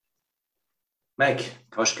Mike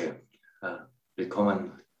Koschke,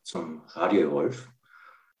 willkommen zum Radio Evolve.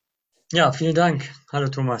 Ja, vielen Dank. Hallo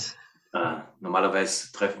Thomas.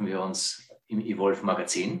 Normalerweise treffen wir uns im Evolve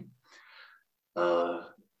Magazin.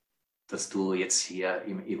 Dass du jetzt hier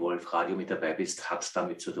im Evolve Radio mit dabei bist, hat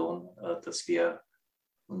damit zu tun, dass wir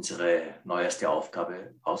unsere neueste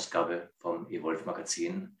Ausgabe vom Evolve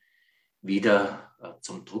Magazin wieder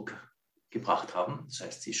zum Druck gebracht haben. Das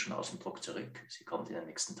heißt, sie ist schon aus dem Druck zurück. Sie kommt in den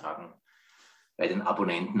nächsten Tagen bei den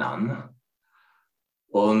Abonnenten an.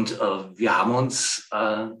 Und wir haben uns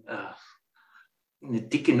eine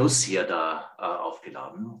dicke Nuss hier da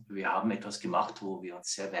aufgeladen. Wir haben etwas gemacht, wo wir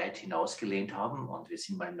uns sehr weit hinausgelehnt haben und wir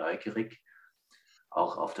sind mal neugierig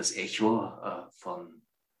auch auf das Echo von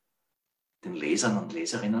den Lesern und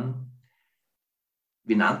Leserinnen.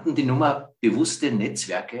 Wir nannten die Nummer bewusste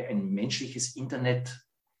Netzwerke, ein menschliches Internet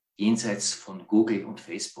jenseits von Google und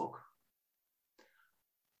Facebook.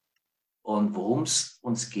 Und worum es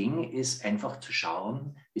uns ging, ist einfach zu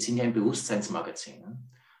schauen, wir sind ja ein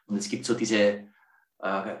Bewusstseinsmagazin und es gibt so diese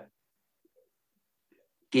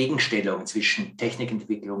Gegenstellung zwischen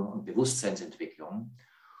Technikentwicklung und Bewusstseinsentwicklung.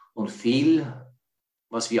 Und viel,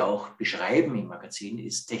 was wir auch beschreiben im Magazin,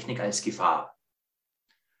 ist Technik als Gefahr.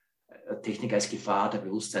 Technik als Gefahr der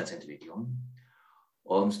Bewusstseinsentwicklung.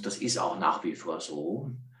 Und das ist auch nach wie vor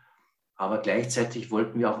so. Aber gleichzeitig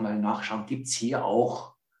wollten wir auch mal nachschauen, gibt es hier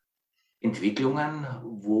auch Entwicklungen,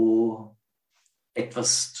 wo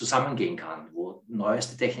etwas zusammengehen kann, wo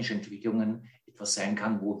neueste technische Entwicklungen etwas sein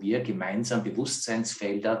kann, wo wir gemeinsam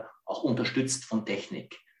Bewusstseinsfelder auch unterstützt von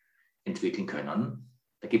Technik entwickeln können.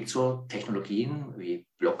 Da gibt es so Technologien wie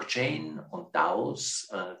Blockchain und DAOs,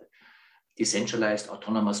 Decentralized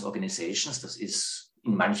Autonomous Organizations. Das ist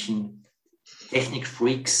in manchen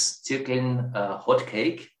Technik-Freaks-Zirkeln Hot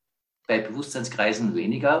Cake, bei Bewusstseinskreisen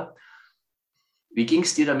weniger. Wie ging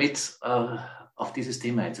es dir damit, auf dieses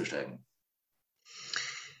Thema einzusteigen?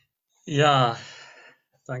 Ja,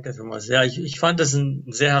 danke Thomas. Ja, ich fand es ein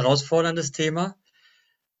sehr herausforderndes Thema,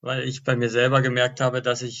 weil ich bei mir selber gemerkt habe,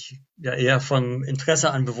 dass ich ja eher von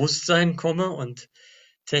Interesse an Bewusstsein komme und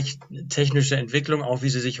technische Entwicklung, auch wie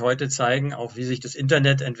sie sich heute zeigen, auch wie sich das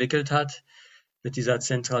Internet entwickelt hat, mit dieser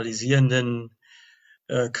zentralisierenden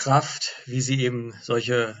Kraft, wie sie eben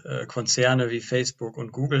solche Konzerne wie Facebook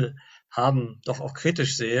und Google haben, doch auch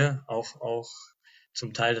kritisch sehe, auch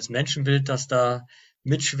zum Teil das Menschenbild, das da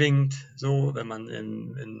mitschwingt, so wenn man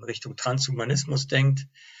in Richtung Transhumanismus denkt.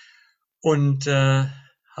 Und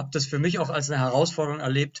habe das für mich auch als eine Herausforderung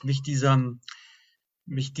erlebt, mich diesem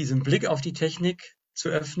Blick auf die Technik zu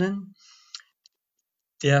öffnen,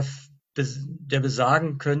 der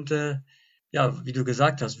besagen könnte, ja, wie du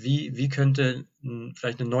gesagt hast, wie könnte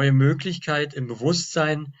vielleicht eine neue Möglichkeit im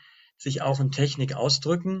Bewusstsein sich auch in Technik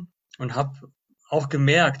ausdrücken, und habe auch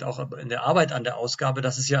gemerkt, auch in der Arbeit an der Ausgabe,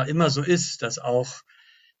 dass es ja immer so ist, dass auch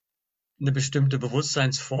eine bestimmte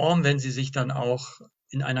Bewusstseinsform, wenn sie sich dann auch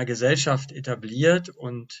in einer Gesellschaft etabliert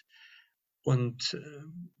und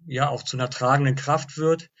ja auch zu einer tragenden Kraft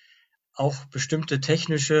wird, auch bestimmte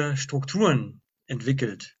technische Strukturen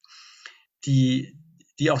entwickelt, die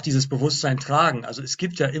auch dieses Bewusstsein tragen. Also es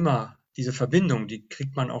gibt ja immer diese Verbindung, die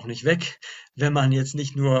kriegt man auch nicht weg, wenn man jetzt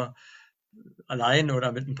nicht nur allein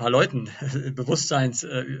oder mit ein paar Leuten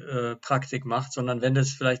Bewusstseinspraktik macht, sondern wenn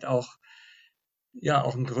das vielleicht auch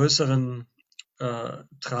einen größeren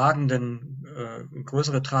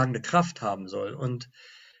größere tragende Kraft haben soll. Und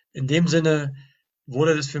in dem Sinne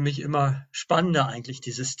wurde das für mich immer spannender eigentlich,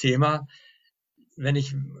 dieses Thema,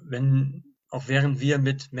 auch während wir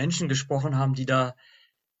mit Menschen gesprochen haben, die da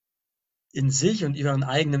in sich und ihrem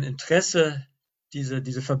eigenen Interesse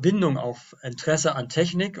diese Verbindung auf Interesse an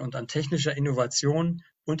Technik und an technischer Innovation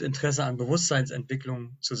und Interesse an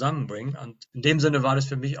Bewusstseinsentwicklung zusammenbringen. Und in dem Sinne war das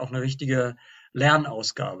für mich auch eine richtige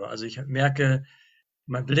Lernausgabe. Also ich merke,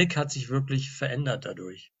 mein Blick hat sich wirklich verändert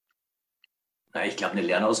dadurch. Na, ich glaube, eine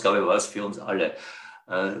Lernausgabe war es für uns alle,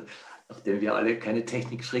 nachdem wir alle keine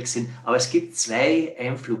Technikfreaks sind. Aber es gibt zwei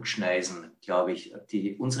Einflugschneisen, glaube ich,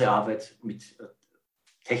 die unsere Arbeit mit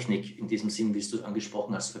Technik in diesem Sinn, wie es du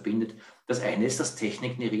angesprochen hast, verbindet. Das eine ist, dass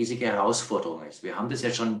Technik eine riesige Herausforderung ist. Wir haben das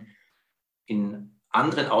ja schon in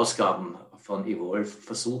anderen Ausgaben von Evolve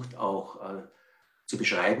versucht auch zu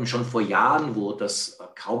beschreiben. Schon vor Jahren, wo das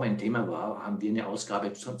kaum ein Thema war, haben wir eine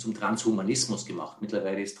Ausgabe zum Transhumanismus gemacht.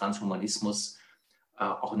 Mittlerweile ist Transhumanismus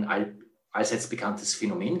auch ein allseits bekanntes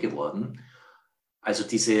Phänomen geworden. Also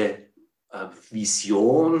diese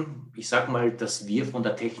Vision, ich sage mal, dass wir von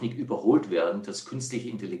der Technik überholt werden, dass künstliche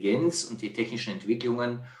Intelligenz und die technischen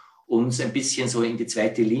Entwicklungen uns ein bisschen so in die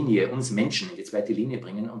zweite Linie, uns Menschen in die zweite Linie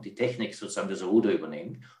bringen und die Technik sozusagen das Ruder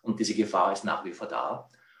übernimmt. Und diese Gefahr ist nach wie vor da.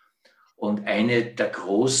 Und eine der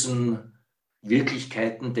großen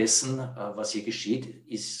Wirklichkeiten dessen, was hier geschieht,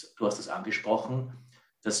 ist, du hast es angesprochen,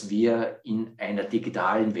 dass wir in einer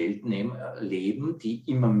digitalen Welt leben, die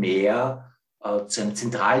immer mehr zu einem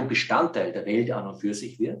zentralen Bestandteil der Welt an und für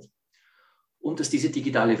sich wird. Und dass diese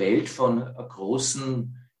digitale Welt von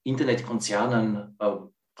großen Internetkonzernen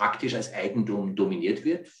praktisch als Eigentum dominiert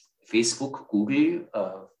wird. Facebook, Google,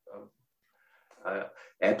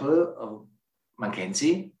 Apple, man kennt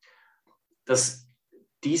sie. Dass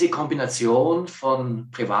diese Kombination von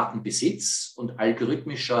privatem Besitz und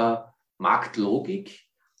algorithmischer Marktlogik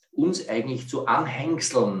uns eigentlich zu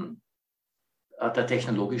Anhängseln der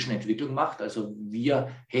technologischen Entwicklung macht. Also wir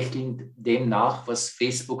hecheln dem nach, was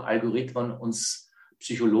Facebook-Algorithmen uns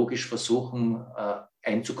psychologisch versuchen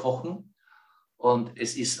einzukochen. Und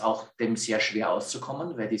es ist auch dem sehr schwer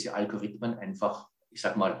auszukommen, weil diese Algorithmen einfach, ich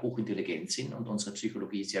sage mal, hochintelligent sind und unsere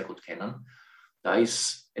Psychologie sehr gut kennen. Da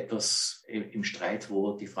ist etwas im Streit,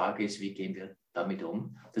 wo die Frage ist, wie gehen wir damit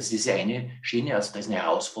um? Das ist diese eine Schiene, also das ist eine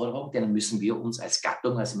Herausforderung, denen müssen wir uns als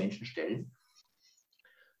Gattung, als Menschen stellen.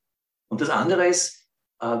 Und das andere ist,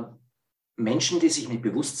 Menschen, die sich mit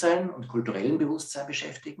Bewusstsein und kulturellem Bewusstsein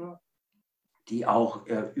beschäftigen, die auch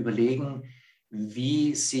überlegen,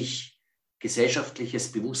 wie sich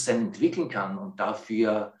gesellschaftliches Bewusstsein entwickeln kann und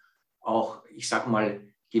dafür auch, ich sage mal,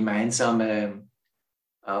 gemeinsame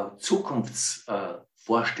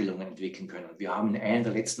Zukunftsvorstellungen entwickeln können. Wir haben in einer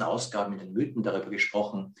der letzten Ausgaben in den Mythen darüber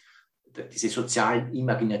gesprochen, diese sozialen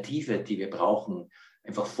Imaginative, die wir brauchen,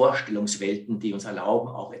 einfach Vorstellungswelten, die uns erlauben,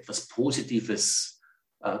 auch etwas Positives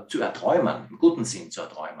zu erträumen, im guten Sinn zu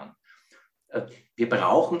erträumen. Wir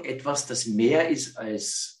brauchen etwas, das mehr ist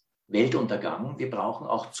als Weltuntergang. Wir brauchen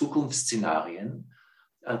auch Zukunftsszenarien,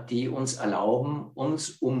 die uns erlauben,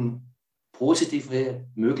 uns um positive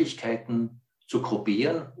Möglichkeiten zu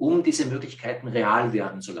gruppieren, um diese Möglichkeiten real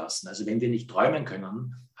werden zu lassen. Also wenn wir nicht träumen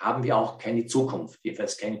können, haben wir auch keine Zukunft,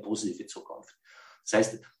 jedenfalls keine positive Zukunft. Das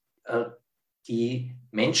heißt, die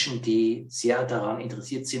Menschen, die sehr daran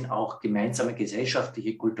interessiert sind, auch gemeinsame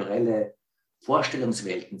gesellschaftliche, kulturelle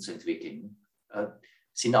Vorstellungswelten zu entwickeln,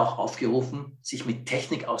 sind auch aufgerufen, sich mit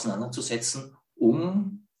Technik auseinanderzusetzen,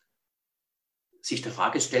 um sich der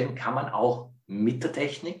Frage zu stellen, kann man auch mit der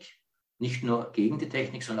Technik, nicht nur gegen die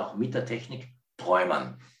Technik, sondern auch mit der Technik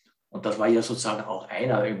träumen. Und das war ja sozusagen auch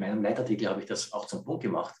einer, in meinem Leitartikel habe ich das auch zum Punkt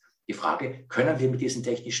gemacht, die Frage, können wir mit diesen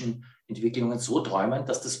technischen Entwicklungen so träumen,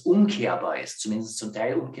 dass das umkehrbar ist, zumindest zum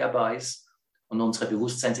Teil umkehrbar ist und unsere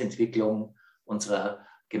Bewusstseinsentwicklung, unserer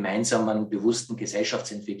gemeinsamen, bewussten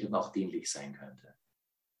Gesellschaftsentwicklung auch dienlich sein könnte.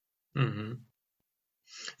 Mhm.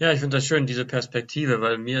 Ja, ich finde das schön, diese Perspektive,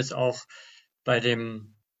 weil mir ist auch bei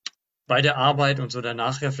der Arbeit und so der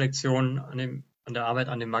Nachreflexion an der Arbeit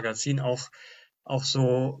an dem Magazin auch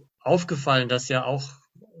so aufgefallen, dass ja auch,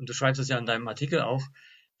 und du schreibst es ja in deinem Artikel auch,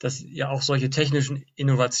 dass ja auch solche technischen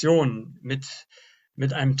Innovationen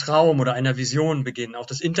mit einem Traum oder einer Vision beginnen. Auch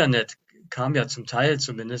das Internet kam ja zum Teil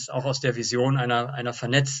zumindest auch aus der Vision einer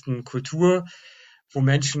vernetzten Kultur, wo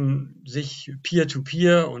Menschen sich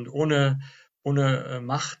peer-to-peer und ohne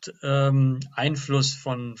Macht, Einfluss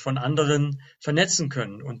von anderen vernetzen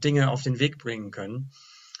können und Dinge auf den Weg bringen können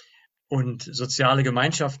und soziale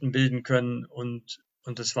Gemeinschaften bilden können. Und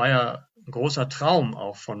das war ja ein großer Traum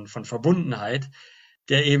auch von Verbundenheit,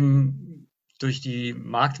 der eben durch die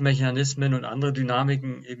Marktmechanismen und andere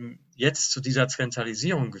Dynamiken eben jetzt zu dieser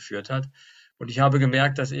Zentralisierung geführt hat. Und ich habe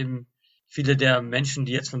gemerkt, dass eben viele der Menschen,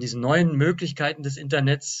 die jetzt von diesen neuen Möglichkeiten des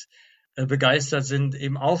Internets begeistert sind,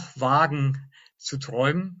 eben auch wagen zu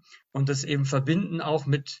träumen und das eben verbinden auch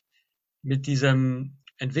mit diesem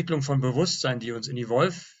Entwicklung von Bewusstsein, die uns in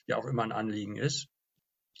Evolve ja auch immer ein Anliegen ist.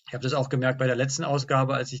 Ich habe das auch gemerkt bei der letzten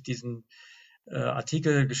Ausgabe, als ich diesen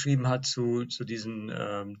Artikel geschrieben hat zu diesen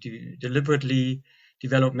deliberately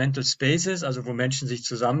developmental spaces, also wo Menschen sich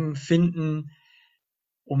zusammenfinden,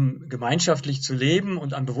 um gemeinschaftlich zu leben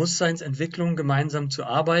und an Bewusstseinsentwicklung gemeinsam zu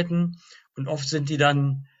arbeiten. Und oft sind die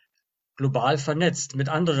dann global vernetzt mit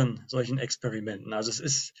anderen solchen Experimenten. Also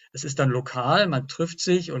es ist dann lokal, man trifft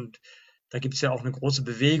sich und da gibt es ja auch eine große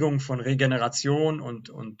Bewegung von Regeneration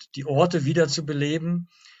und die Orte wieder zu beleben,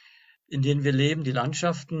 in denen wir leben, die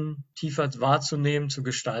Landschaften tiefer wahrzunehmen, zu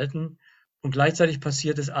gestalten. Und gleichzeitig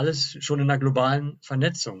passiert es alles schon in einer globalen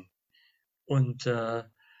Vernetzung. Und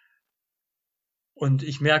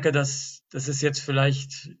ich merke, dass es jetzt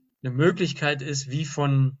vielleicht eine Möglichkeit ist, wie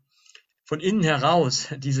von innen heraus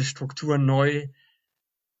diese Strukturen neu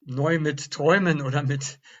mit Träumen oder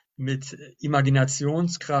mit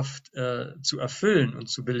Imaginationskraft zu erfüllen und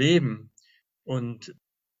zu beleben. Und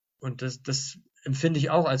das empfinde ich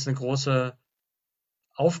auch als eine große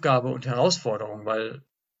Aufgabe und Herausforderung, weil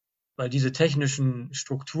weil diese technischen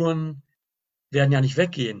Strukturen werden ja nicht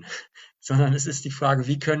weggehen, sondern es ist die Frage,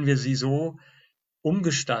 wie können wir sie so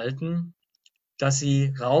umgestalten, dass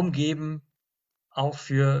sie Raum geben, auch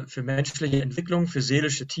für menschliche Entwicklung, für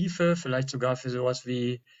seelische Tiefe, vielleicht sogar für sowas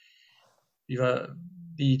wie,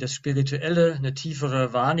 wie das Spirituelle, eine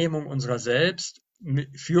tiefere Wahrnehmung unserer selbst,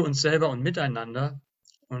 für uns selber und miteinander.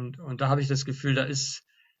 Und da habe ich das Gefühl,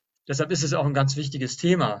 deshalb ist es auch ein ganz wichtiges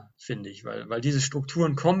Thema, finde ich, weil diese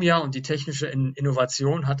Strukturen kommen ja und die technische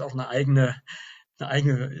Innovation hat auch eine eigene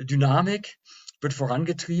Dynamik, wird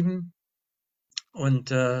vorangetrieben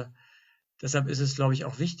und deshalb ist es, glaube ich,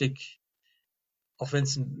 auch wichtig, auch wenn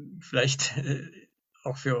es vielleicht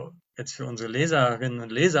auch für unsere Leserinnen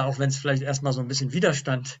und Leser, auch wenn es vielleicht erstmal so ein bisschen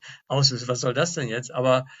Widerstand auslöst, was soll das denn jetzt?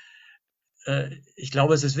 Aber ich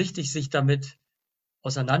glaube, es ist wichtig, sich damit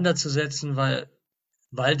auseinanderzusetzen,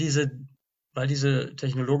 weil diese, weil diese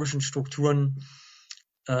technologischen Strukturen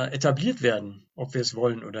etabliert werden, ob wir es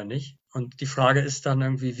wollen oder nicht. Und die Frage ist dann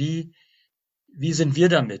irgendwie, wie sind wir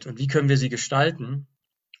damit und wie können wir sie gestalten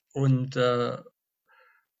und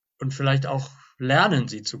vielleicht auch lernen,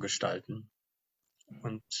 sie zu gestalten.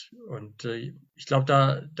 Und ich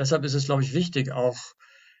glaube, deshalb ist es, glaube ich, wichtig, auch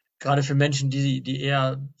gerade für Menschen, die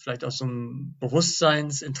eher vielleicht aus so einem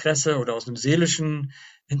Bewusstseinsinteresse oder aus einem seelischen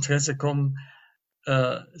Interesse kommen,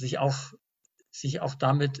 sich auch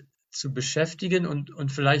damit zu beschäftigen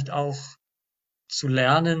und vielleicht auch zu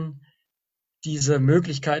lernen, diese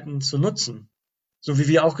Möglichkeiten zu nutzen. So wie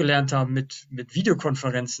wir auch gelernt haben, mit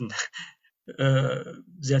Videokonferenzen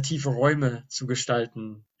sehr tiefe Räume zu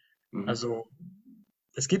gestalten. Also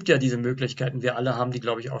es gibt ja diese Möglichkeiten, wir alle haben die,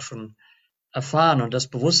 glaube ich, auch schon erfahren und das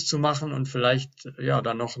bewusst zu machen und vielleicht ja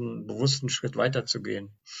dann noch einen bewussten Schritt weiter zu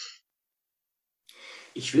gehen.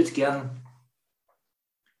 Ich würde gern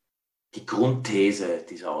die Grundthese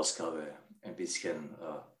dieser Ausgabe ein bisschen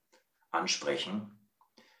ansprechen.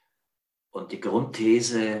 Und die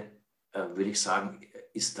Grundthese, würde ich sagen,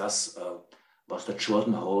 ist das, was der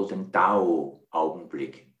Jordan Hall den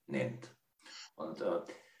Dao-Augenblick nennt. Und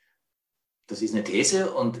das ist eine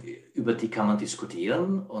These und über die kann man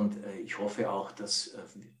diskutieren. Und ich hoffe auch, dass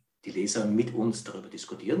die Leser mit uns darüber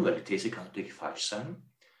diskutieren, weil die These kann natürlich falsch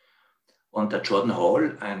sein. Und der Jordan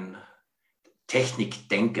Hall, ein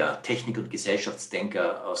Technikdenker, Technik- und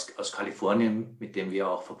Gesellschaftsdenker aus Kalifornien, mit dem wir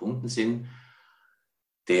auch verbunden sind,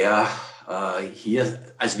 der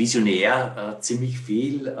hier als Visionär ziemlich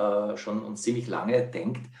viel schon und ziemlich lange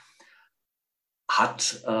denkt,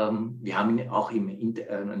 wir haben ihn auch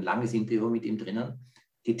ein langes Interview mit ihm drinnen,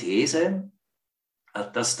 die These,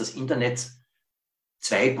 dass das Internet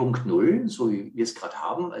 2.0, so wie wir es gerade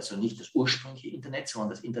haben, also nicht das ursprüngliche Internet, sondern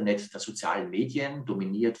das Internet der sozialen Medien,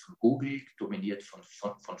 dominiert von Google, dominiert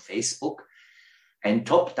von Facebook, ein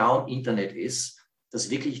Top-Down-Internet ist, das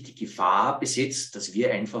wirklich die Gefahr besitzt, dass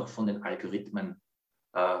wir einfach von den Algorithmen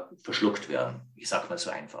verschluckt werden. Ich sage mal so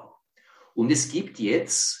einfach. Und es gibt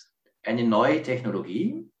jetzt eine neue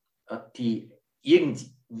Technologie, die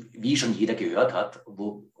wie schon jeder gehört hat,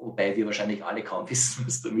 wobei wir wahrscheinlich alle kaum wissen,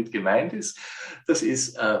 was damit gemeint ist. Das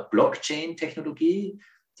ist Blockchain-Technologie,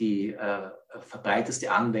 die verbreiteste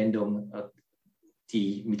Anwendung,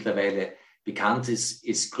 die mittlerweile bekannt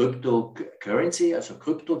ist Cryptocurrency, also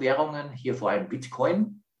Kryptowährungen, hier vor allem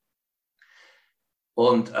Bitcoin.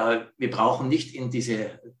 Und wir brauchen nicht in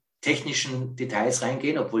diese technischen Details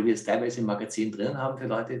reingehen, obwohl wir es teilweise im Magazin drin haben für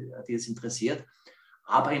Leute, die es interessiert.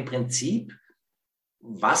 Aber im Prinzip,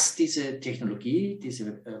 was diese Technologie,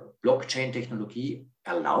 diese Blockchain-Technologie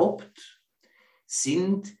erlaubt,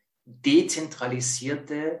 sind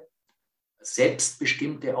dezentralisierte,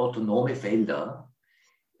 selbstbestimmte, autonome Felder,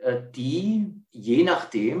 die je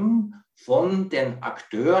nachdem von den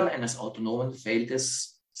Akteuren eines autonomen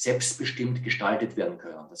Feldes selbstbestimmt gestaltet werden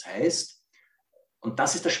können. Das heißt, und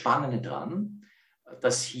das ist das Spannende dran,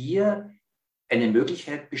 dass hier eine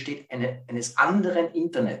Möglichkeit besteht eines anderen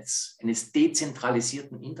Internets, eines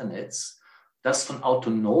dezentralisierten Internets, das von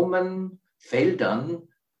autonomen Feldern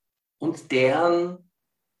und deren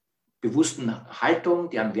bewussten Haltung,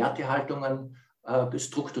 deren Wertehaltungen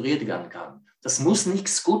strukturiert werden kann. Das muss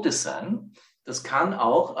nichts Gutes sein. Das kann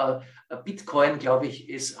auch, Bitcoin, glaube ich,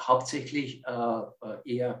 ist hauptsächlich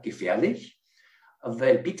eher gefährlich,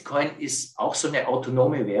 weil Bitcoin ist auch so eine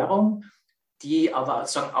autonome Währung, die aber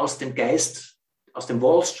sagen, aus dem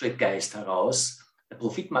Wall Street Geist heraus, der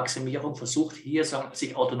Profitmaximierung versucht hier sagen,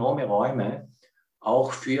 sich autonome Räume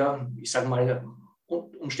auch für, ich sage mal,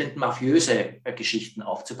 Umständen mafiöse Geschichten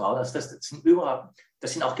aufzubauen. Also das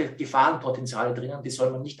sind auch Gefahrenpotenziale drinnen, die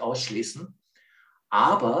soll man nicht ausschließen.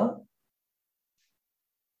 Aber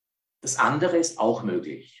das andere ist auch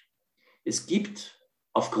möglich. Es gibt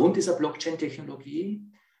aufgrund dieser Blockchain-Technologie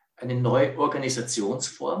eine neue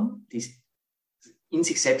Organisationsform, die in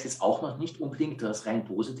sich selbst jetzt auch noch nicht unbedingt was rein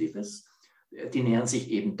Positives. Die nähern sich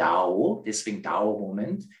eben DAO, deswegen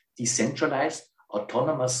DAO-Moment, Decentralized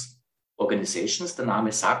Autonomous Organizations. Der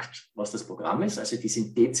Name sagt, was das Programm ist. Also die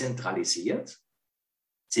sind dezentralisiert,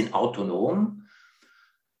 sind autonom.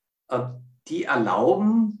 Die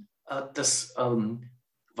erlauben, das,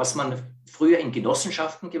 was man früher in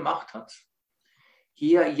Genossenschaften gemacht hat,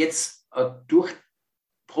 hier jetzt durch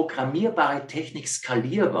programmierbare Technik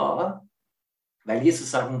skalierbar, weil hier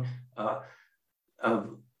sozusagen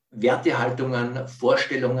Wertehaltungen,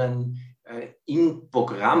 Vorstellungen in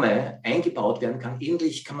Programme eingebaut werden kann.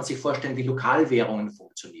 Ähnlich kann man sich vorstellen, wie Lokalwährungen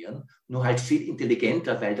funktionieren, nur halt viel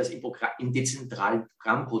intelligenter, weil das in dezentralen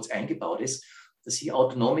Programmcodes eingebaut ist, dass hier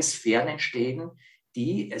autonome Sphären entstehen,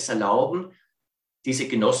 die es erlauben, diese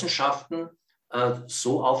Genossenschaften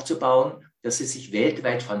so aufzubauen, dass sie sich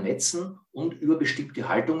weltweit vernetzen und über bestimmte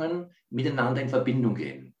Haltungen miteinander in Verbindung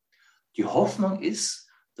gehen. Die Hoffnung ist,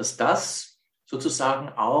 dass das sozusagen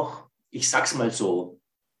auch, ich sage es mal so,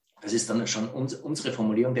 das ist dann schon unsere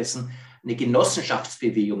Formulierung dessen, eine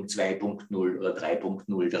Genossenschaftsbewegung 2.0 oder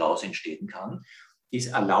 3.0 daraus entstehen kann, die es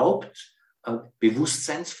erlaubt,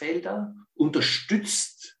 Bewusstseinsfelder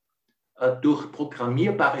unterstützt durch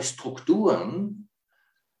programmierbare Strukturen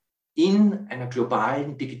in einer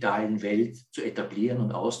globalen digitalen Welt zu etablieren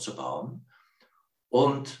und auszubauen.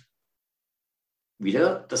 Und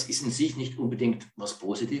wieder, das ist in sich nicht unbedingt was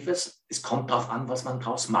Positives. Es kommt darauf an, was man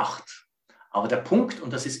daraus macht. Aber der Punkt,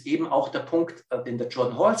 und das ist eben auch der Punkt, den der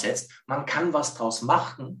Jordan Hall setzt, man kann was daraus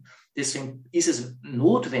machen. Deswegen ist es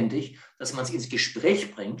notwendig, dass man es ins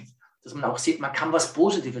Gespräch bringt, dass man auch sieht, man kann was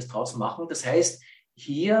Positives daraus machen. Das heißt,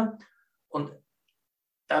 hier, und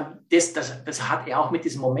das hat er auch mit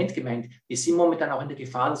diesem Moment gemeint, wir sind momentan auch in der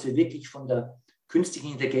Gefahr, dass wir wirklich von der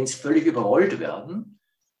künstlichen Intelligenz völlig überrollt werden.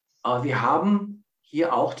 Aber wir haben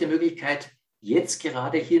hier auch die Möglichkeit, jetzt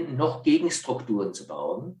gerade hier noch Gegenstrukturen zu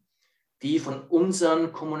bauen, die von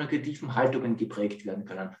unseren kommunikativen Haltungen geprägt werden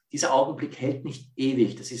können. Dieser Augenblick hält nicht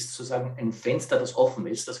ewig. Das ist sozusagen ein Fenster, das offen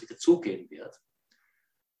ist, das wieder zugehen wird.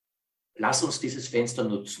 Lass uns dieses Fenster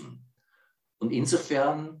nutzen. Und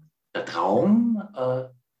insofern der Traum,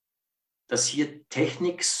 dass hier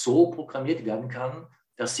Technik so programmiert werden kann,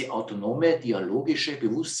 dass sie autonome, dialogische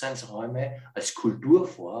Bewusstseinsräume als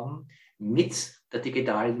Kulturform mit der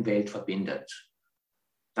digitalen Welt verbindet.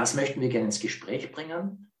 Das möchten wir gerne ins Gespräch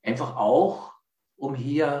bringen, einfach auch, um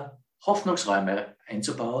hier Hoffnungsräume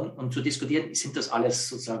einzubauen und zu diskutieren, sind das alles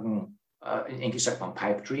sozusagen, in Englisch sagt man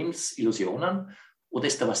Pipe Dreams, Illusionen, oder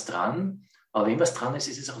ist da was dran? Aber wenn was dran ist,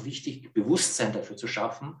 ist es auch wichtig, Bewusstsein dafür zu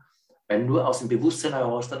schaffen, weil nur aus dem Bewusstsein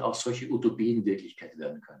heraus dann auch solche Utopien Wirklichkeit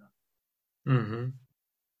werden können. Mhm.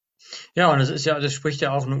 Ja, und das spricht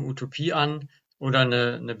ja auch eine Utopie an oder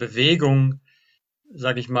eine Bewegung,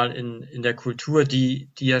 sage ich mal, in der Kultur,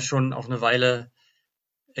 die ja schon auch eine Weile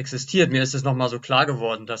existiert. Mir ist es nochmal so klar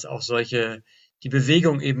geworden, dass auch die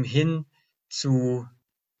Bewegung eben hin zu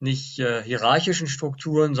nicht hierarchischen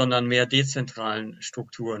Strukturen, sondern mehr dezentralen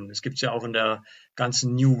Strukturen. Es gibt ja auch in der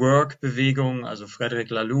ganzen New Work-Bewegung, also Frederic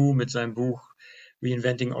Laloux mit seinem Buch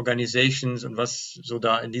Reinventing Organizations und was so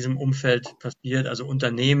da in diesem Umfeld passiert, also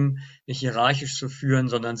Unternehmen nicht hierarchisch zu führen,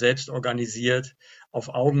 sondern selbst organisiert auf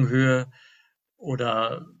Augenhöhe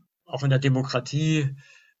oder auch in der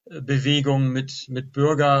Demokratiebewegung mit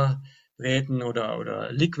Bürgerräten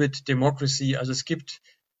oder Liquid Democracy. Also es gibt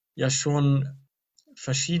ja schon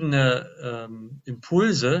verschiedene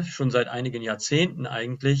Impulse, schon seit einigen Jahrzehnten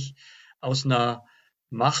eigentlich, aus einer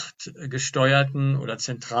machtgesteuerten oder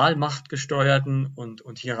zentral machtgesteuerten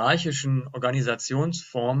und hierarchischen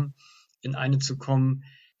Organisationsform in eine zu kommen,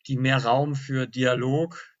 die mehr Raum für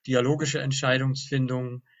dialogische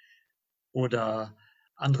Entscheidungsfindung oder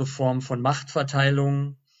andere Formen von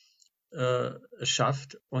Machtverteilung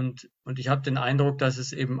schafft. Und ich habe den Eindruck, dass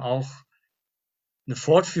es eben auch eine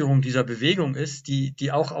Fortführung dieser Bewegung ist,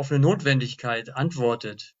 die auch auf eine Notwendigkeit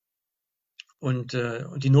antwortet. Und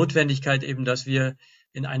die Notwendigkeit eben, dass wir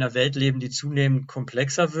in einer Welt leben, die zunehmend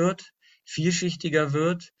komplexer wird, vielschichtiger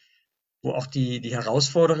wird, wo auch die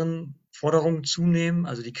Herausforderungen zunehmen,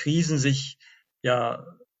 also die Krisen sich ja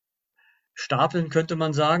stapeln, könnte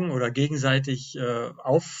man sagen, oder gegenseitig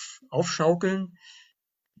aufschaukeln,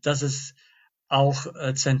 dass es auch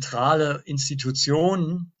zentrale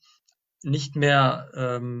Institutionen nicht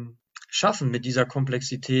mehr schaffen, mit dieser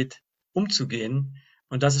Komplexität umzugehen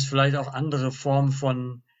und dass es vielleicht auch andere Formen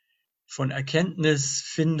von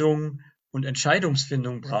Erkenntnisfindung und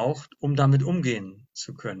Entscheidungsfindung braucht, um damit umgehen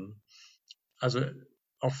zu können. Also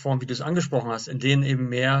auch Formen, wie du es angesprochen hast, in denen eben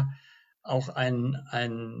mehr auch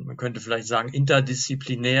man könnte vielleicht sagen,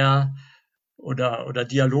 interdisziplinär oder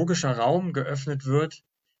dialogischer Raum geöffnet wird,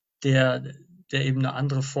 der, der eben eine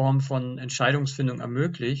andere Form von Entscheidungsfindung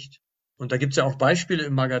ermöglicht. Und da gibt es ja auch Beispiele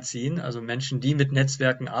im Magazin, also Menschen, die mit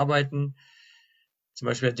Netzwerken arbeiten, zum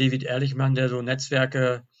Beispiel David Ehrlichmann, der so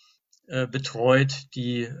Netzwerke betreut,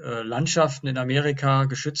 die Landschaften in Amerika,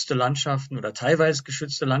 geschützte Landschaften oder teilweise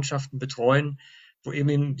geschützte Landschaften betreuen, wo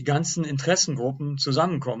eben die ganzen Interessengruppen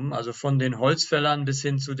zusammenkommen, also von den Holzfällern bis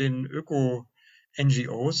hin zu den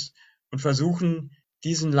Öko-NGOs und versuchen,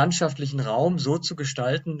 diesen landschaftlichen Raum so zu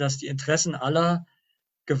gestalten, dass die Interessen aller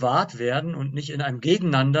gewahrt werden und nicht in einem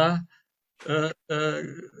Gegeneinander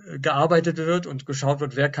gearbeitet wird und geschaut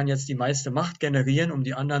wird, wer kann jetzt die meiste Macht generieren, um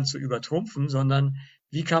die anderen zu übertrumpfen, sondern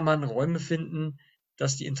wie kann man Räume finden,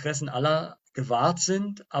 dass die Interessen aller gewahrt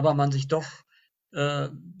sind, aber man sich doch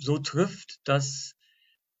so trifft, dass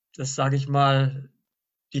sage ich mal,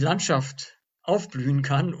 die Landschaft aufblühen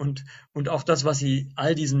kann und auch das, was sie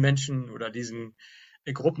all diesen Menschen oder diesen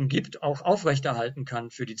Gruppen gibt, auch aufrechterhalten kann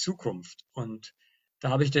für die Zukunft. Und da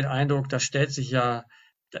habe ich den Eindruck, da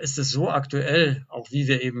ist es so aktuell, auch wie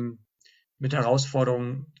wir eben mit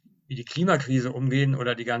Herausforderungen wie die Klimakrise umgehen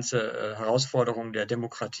oder die ganze Herausforderung der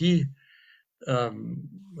Demokratie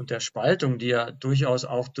und der Spaltung, die ja durchaus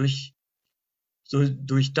auch durch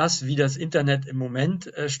das, wie das Internet im Moment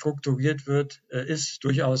strukturiert wird, ist,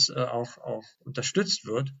 durchaus auch unterstützt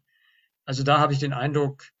wird. Also da habe ich den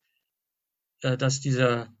Eindruck, dass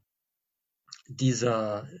diese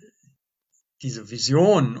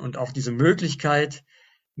Vision und auch diese Möglichkeit,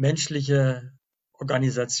 menschliche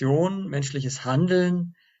Organisation, menschliches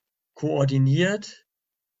Handeln koordiniert,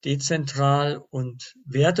 dezentral und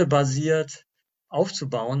wertebasiert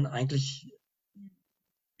aufzubauen, eigentlich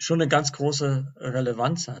schon eine ganz große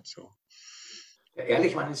Relevanz hat. So. Der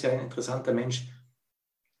Ehrlichmann ist ja ein interessanter Mensch,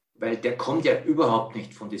 weil der kommt ja überhaupt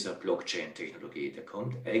nicht von dieser Blockchain-Technologie. Der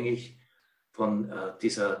kommt eigentlich von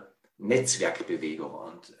dieser Netzwerkbewegung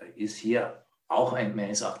und ist hier auch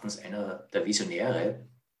meines Erachtens einer der Visionäre,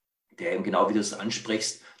 der eben genau wie du es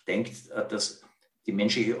ansprichst, denkt, dass die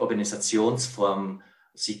menschliche Organisationsform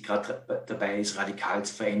sich gerade dabei ist, radikal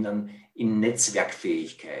zu verändern in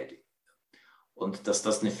Netzwerkfähigkeit. Und dass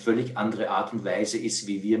das eine völlig andere Art und Weise ist,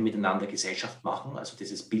 wie wir miteinander Gesellschaft machen, also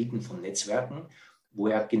dieses Bilden von Netzwerken, wo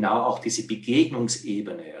ja genau auch diese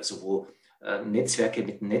Begegnungsebene, also wo Netzwerke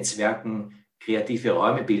mit Netzwerken kreative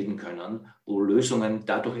Räume bilden können, wo Lösungen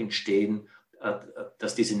dadurch entstehen,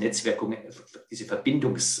 dass diese Netzwerke diese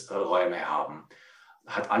Verbindungsräume haben.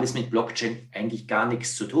 Hat alles mit Blockchain eigentlich gar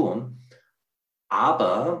nichts zu tun.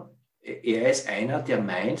 Aber er ist einer, der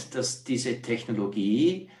meint, dass diese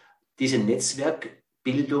Technologie diese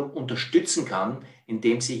Netzwerkbildung unterstützen kann,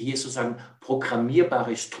 indem sie hier sozusagen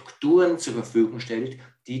programmierbare Strukturen zur Verfügung stellt,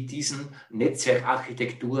 die diesen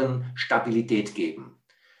Netzwerkarchitekturen Stabilität geben.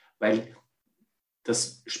 Weil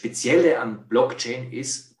das Spezielle an Blockchain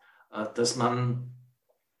ist, dass man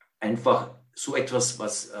einfach so etwas,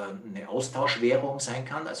 was eine Austauschwährung sein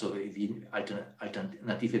kann, also wie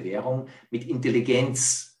alternative Währung, mit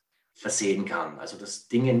Intelligenz versehen kann. Also dass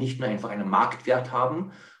Dinge nicht nur einfach einen Marktwert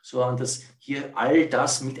haben, sondern dass hier all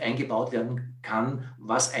das mit eingebaut werden kann,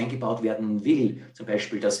 was eingebaut werden will. Zum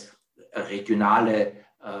Beispiel, dass regionale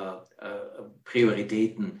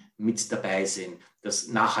Prioritäten mit dabei sind, dass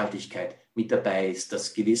Nachhaltigkeit mit dabei ist,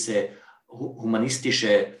 dass gewisse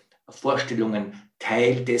humanistische Vorstellungen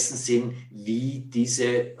Teil dessen sind, wie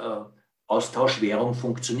diese Austauschwährung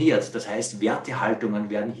funktioniert. Das heißt, Wertehaltungen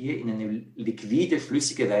werden hier in eine liquide,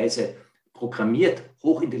 flüssige Weise programmiert,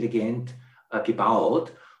 hochintelligent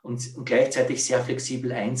gebaut und gleichzeitig sehr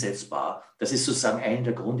flexibel einsetzbar. Das ist sozusagen eine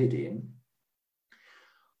der Grundideen.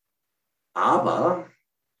 Aber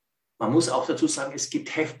man muss auch dazu sagen, es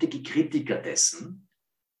gibt heftige Kritiker dessen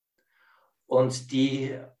und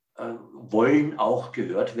die wollen auch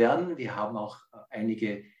gehört werden. Wir haben auch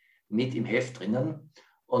einige mit im Heft drinnen.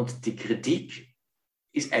 Und die Kritik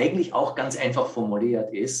ist eigentlich auch ganz einfach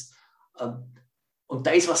formuliert ist. Und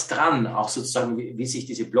da ist was dran, auch sozusagen, wie sich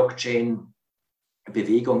diese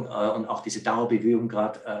Blockchain-Bewegung und auch diese DAO-Bewegung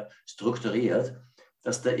gerade strukturiert,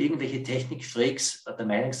 dass da irgendwelche Technikfreaks der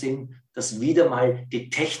Meinung sind, dass wieder mal die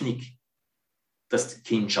Technik das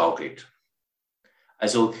Kind schaukelt.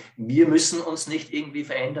 Also wir müssen uns nicht irgendwie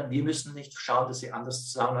verändern, wir müssen nicht schauen, dass sie anders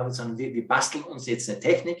zusammenarbeiten, sondern wir basteln uns jetzt eine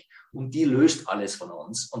Technik und die löst alles von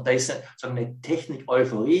uns. Und da ist sozusagen eine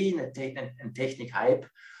Technik-Euphorie, ein Technik-Hype,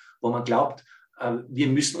 wo man glaubt, wir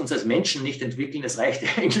müssen uns als Menschen nicht entwickeln, es reicht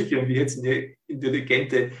eigentlich, wenn wir jetzt eine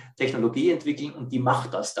intelligente Technologie entwickeln und die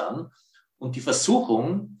macht das dann. Und die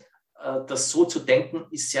Versuchung, das so zu denken,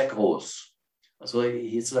 ist sehr groß. Also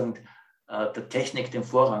hier sozusagen der Technik den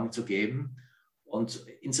Vorrang zu geben. Und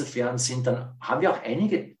insofern haben wir auch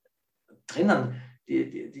einige drinnen.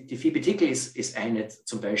 Die Phoebe Tickle ist eine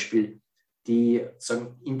zum Beispiel, die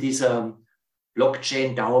sagen, in dieser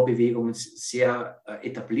Blockchain-Dauerbewegung sehr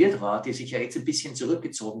etabliert war, die sich ja jetzt ein bisschen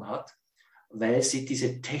zurückgezogen hat, weil sie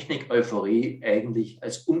diese Technik-Euphorie eigentlich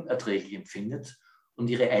als unerträglich empfindet und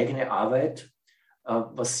ihre eigene Arbeit,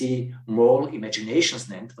 was sie Moral Imaginations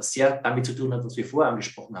nennt, was sehr damit zu tun hat, was wir vorher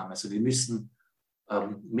angesprochen haben. Also wir müssen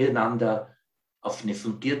miteinander auf eine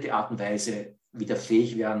fundierte Art und Weise wieder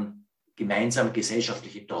fähig werden, gemeinsame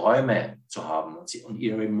gesellschaftliche Träume zu haben. Und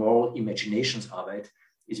ihre Moral Imaginations Arbeit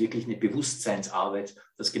ist wirklich eine Bewusstseinsarbeit,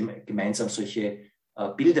 dass gemeinsam solche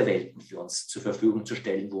Bilderwelten für uns zur Verfügung zu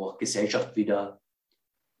stellen, wo auch Gesellschaft wieder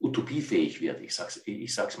utopiefähig wird. Ich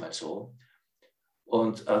sag's mal so.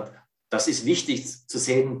 Und das ist wichtig zu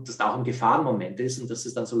sehen, dass da auch ein Gefahrenmoment ist und dass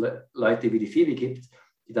es dann so Leute wie die Phoebe gibt,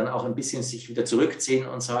 die dann auch ein bisschen sich wieder zurückziehen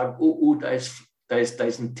und sagen, da ist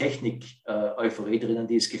eine Technik-Euphorie drinnen,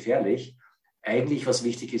 die ist gefährlich. Eigentlich, was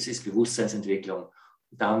wichtig ist, ist Bewusstseinsentwicklung.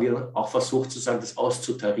 Und da haben wir auch versucht, sozusagen das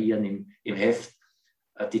auszutarieren im Heft,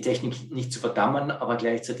 die Technik nicht zu verdammen, aber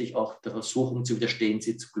gleichzeitig auch der Versuchung zu widerstehen,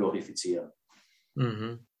 sie zu glorifizieren.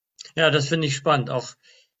 Mhm. Ja, das finde ich spannend. Auch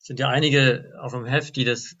sind ja einige auch im Heft, die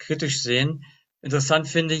das kritisch sehen. Interessant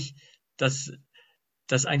finde ich, dass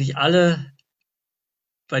eigentlich alle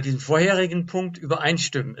bei diesem vorherigen Punkt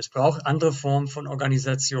übereinstimmen. Es braucht andere Formen von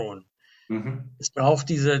Organisation. Mhm. Es braucht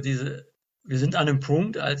wir sind an einem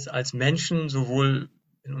Punkt als Menschen, sowohl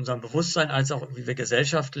in unserem Bewusstsein als auch wie wir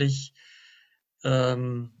gesellschaftlich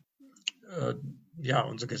unsere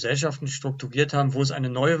Gesellschaften strukturiert haben, wo es eine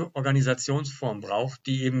neue Organisationsform braucht,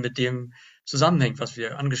 die eben mit dem zusammenhängt, was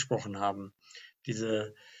wir angesprochen haben.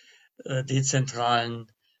 Diese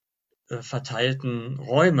dezentralen, verteilten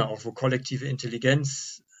Räume, auch wo kollektive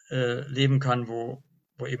Intelligenz leben kann, wo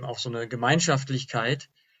eben auch so eine Gemeinschaftlichkeit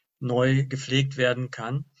neu gepflegt werden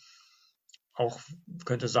kann. Auch,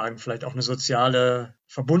 könnte sagen, vielleicht auch eine soziale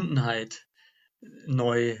Verbundenheit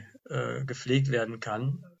neu gepflegt werden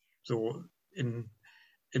kann, so in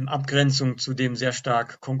Abgrenzung zu dem sehr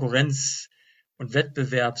stark konkurrenz- und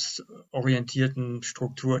wettbewerbsorientierten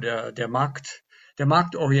Struktur der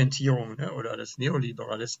Marktorientierung, ne, oder des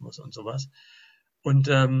Neoliberalismus und sowas. Und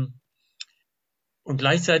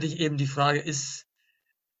gleichzeitig eben die Frage ist,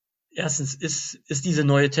 erstens, ist diese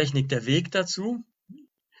neue Technik der Weg dazu?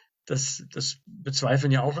 Das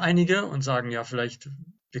bezweifeln ja auch einige und sagen ja vielleicht,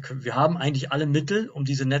 wir haben eigentlich alle Mittel, um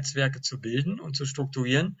diese Netzwerke zu bilden und zu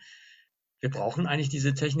strukturieren. Wir brauchen eigentlich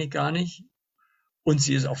diese Technik gar nicht. Und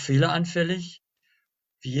sie ist auch fehleranfällig,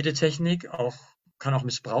 wie jede Technik, kann auch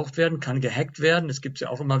missbraucht werden, kann gehackt werden. Es gibt ja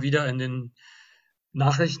auch immer wieder in den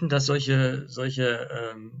Nachrichten, dass solche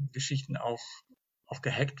Geschichten auch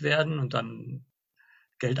gehackt werden und dann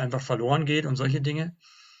Geld einfach verloren geht und solche Dinge.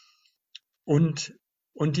 Und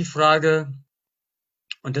die Frage,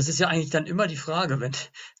 und das ist ja eigentlich dann immer die Frage,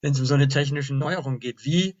 wenn es um so eine technische Neuerung geht,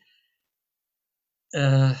 wie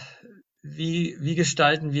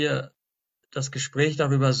gestalten wir das Gespräch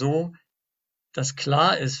darüber so, dass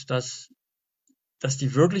klar ist, dass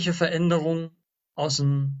die wirkliche Veränderung aus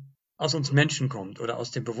uns Menschen kommt oder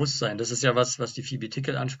aus dem Bewusstsein. Das ist ja was die Phoebe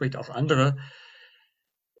Tickle anspricht, auch andere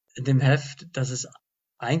in dem Heft, dass es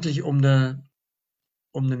eigentlich um eine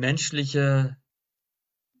menschliche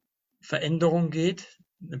Veränderung geht,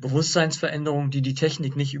 eine Bewusstseinsveränderung, die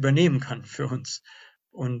Technik nicht übernehmen kann für uns.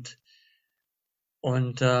 Und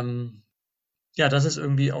das ist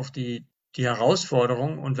irgendwie auch die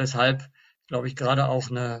Herausforderung und weshalb, glaube ich, gerade auch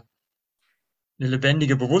eine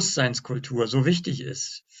lebendige Bewusstseinskultur so wichtig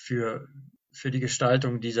ist für die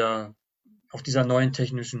Gestaltung dieser neuen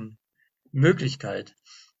technischen Möglichkeit.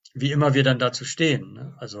 Wie immer wir dann dazu stehen,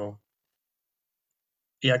 ne? Also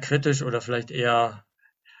eher kritisch oder vielleicht eher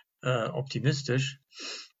optimistisch.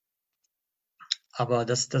 Aber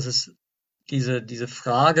dass es diese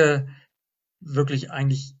Frage wirklich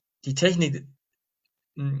eigentlich, die Technik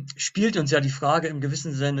spielt uns ja die Frage im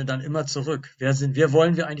gewissen Sinne dann immer zurück. Wer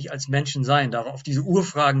wollen wir eigentlich als Menschen sein? Auf diese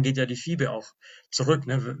Urfragen geht ja die Phoebe auch zurück.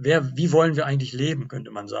 Ne? Wie wollen wir eigentlich leben,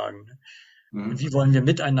 könnte man sagen. Ne? Und wie wollen wir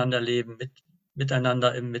miteinander leben,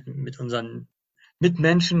 miteinander mit unseren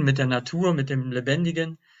Mitmenschen, mit der Natur, mit dem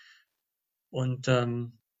Lebendigen. Und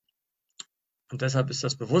deshalb ist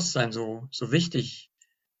das Bewusstsein so wichtig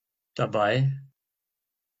dabei.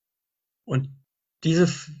 Und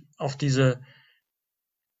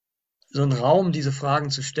so einen Raum, diese Fragen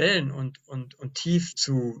zu stellen und tief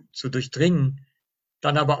zu durchdringen,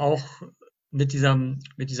 dann aber auch mit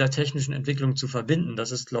dieser technischen Entwicklung zu verbinden.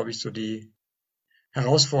 Das ist, glaube ich, so die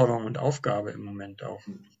Herausforderung und Aufgabe im Moment auch.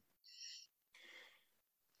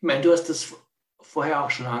 Ich meine, du hast das vorher auch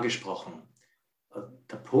schon angesprochen.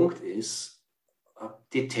 Der Punkt ist,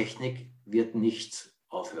 die Technik wird nicht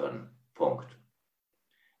aufhören. Punkt.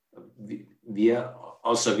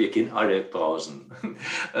 Außer wir gehen alle brausen,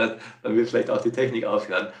 dann wird vielleicht auch die Technik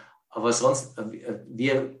aufhören. Aber sonst,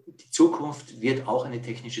 die Zukunft wird auch eine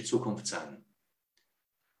technische Zukunft sein.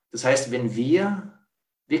 Das heißt, wenn wir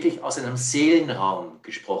wirklich aus einem Seelenraum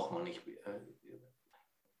gesprochen, und ich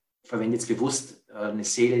verwende jetzt bewusst eine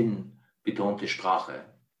seelenbetonte Sprache,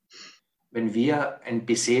 wenn wir ein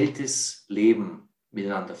beseeltes Leben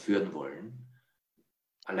miteinander führen wollen,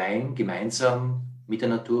 allein, gemeinsam, mit der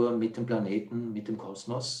Natur, mit dem Planeten, mit dem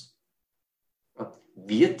Kosmos,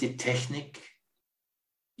 wird die Technik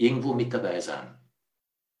irgendwo mit dabei sein.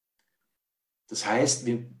 Das heißt,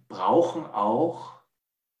 wir brauchen auch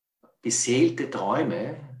beseelte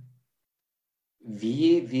Träume,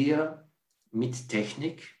 wie wir mit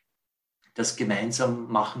Technik das gemeinsam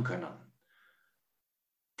machen können.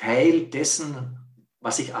 Teil dessen,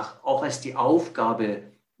 was ich auch als die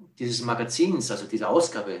Aufgabe dieses Magazins, also dieser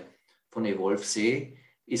Ausgabe von Evolve sehe,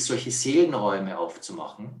 ist, solche Seelenräume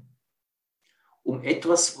aufzumachen, um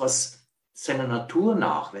etwas, was seiner Natur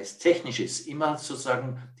nach, weil es technisch ist, immer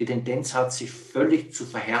sozusagen die Tendenz hat, sich völlig zu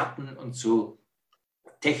verhärten und zu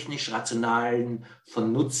technisch rationalen,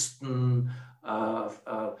 vernutzten,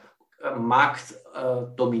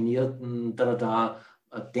 marktdominierten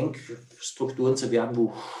Denkstrukturen zu werden,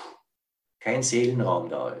 wo kein Seelenraum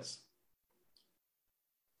da ist.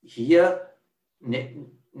 Hier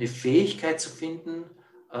eine Fähigkeit zu finden,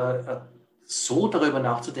 so darüber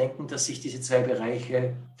nachzudenken, dass sich diese zwei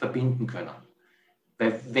Bereiche verbinden können.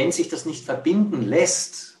 Weil wenn sich das nicht verbinden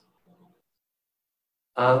lässt,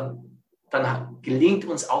 dann gelingt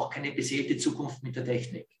uns auch keine beseelte Zukunft mit der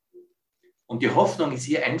Technik. Und die Hoffnung ist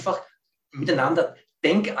hier einfach, miteinander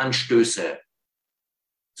Denkanstöße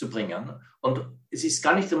zu bringen. Und es ist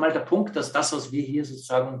gar nicht einmal der Punkt, dass das, was wir hier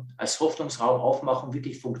sozusagen als Hoffnungsraum aufmachen,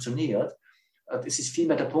 wirklich funktioniert. Es ist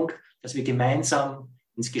vielmehr der Punkt, dass wir gemeinsam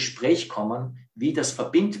ins Gespräch kommen, wie das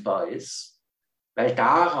verbindbar ist, weil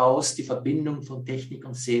daraus die Verbindung von Technik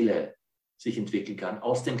und Seele sich entwickeln kann,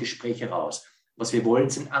 aus dem Gespräch heraus. Was wir wollen,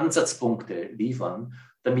 sind Ansatzpunkte liefern,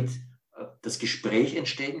 damit das Gespräch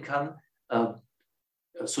entstehen kann,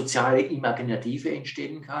 soziale Imaginative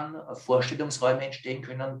entstehen kann, Vorstellungsräume entstehen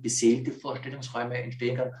können, beseelte Vorstellungsräume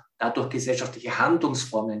entstehen können, dadurch gesellschaftliche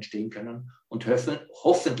Handlungsformen entstehen können und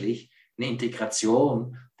hoffentlich eine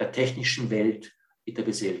Integration der technischen Welt mit der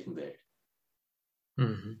beseelten Welt.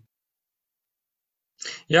 Mhm.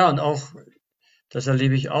 Ja, und auch, das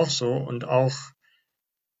erlebe ich auch so. Und auch,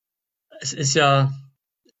 es ist ja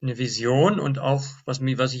eine Vision und auch, was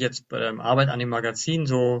ich jetzt bei der Arbeit an dem Magazin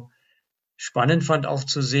so spannend fand, auch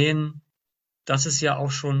zu sehen, dass es ja auch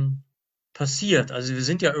schon passiert. Also wir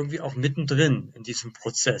sind ja irgendwie auch mittendrin in diesem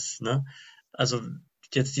Prozess, ne? Also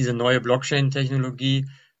jetzt diese neue Blockchain-Technologie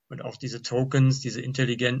und auch diese Tokens, diese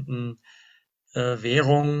intelligenten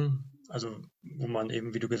Währungen, also wo man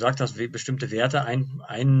eben, wie du gesagt hast, bestimmte Werte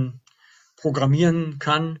einprogrammieren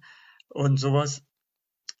kann und sowas,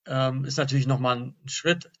 ist natürlich nochmal ein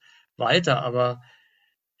Schritt weiter, aber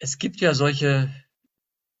es gibt ja solche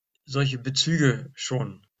Bezüge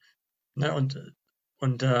schon. Ne? Und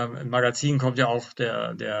im Magazin kommt ja auch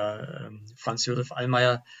der Franz Josef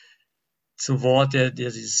Allmeier zu Wort, der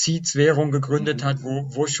diese Seeds-Währung gegründet hat,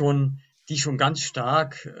 die schon ganz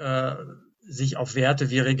stark sich auf Werte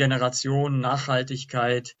wie Regeneration,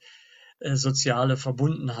 Nachhaltigkeit, soziale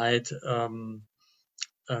Verbundenheit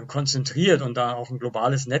konzentriert und da auch ein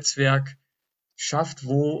globales Netzwerk schafft,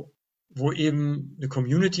 wo eben eine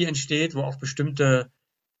Community entsteht, wo auch bestimmte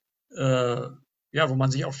wo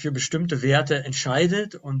man sich auch für bestimmte Werte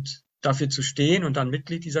entscheidet und dafür zu stehen und dann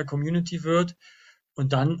Mitglied dieser Community wird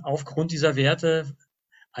und dann aufgrund dieser Werte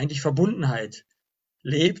eigentlich Verbundenheit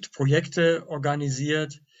lebt, Projekte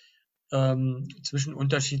organisiert zwischen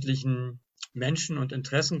unterschiedlichen Menschen und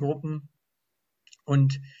Interessengruppen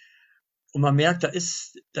und man merkt, da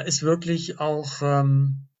ist wirklich auch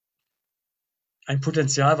ein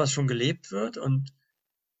Potenzial, was schon gelebt wird und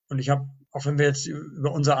ich habe, auch wenn wir jetzt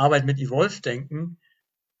über unsere Arbeit mit Evolve denken,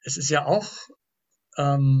 es ist ja auch,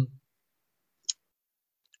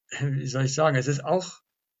 wie soll ich sagen,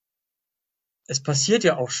 es passiert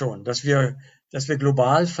ja auch schon, dass wir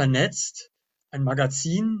global vernetzt ein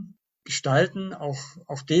Magazin gestalten,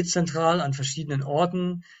 auch dezentral an verschiedenen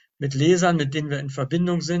Orten, mit Lesern, mit denen wir in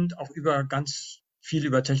Verbindung sind, auch ganz viel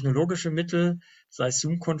über technologische Mittel, sei es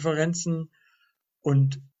Zoom-Konferenzen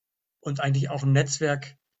und eigentlich auch ein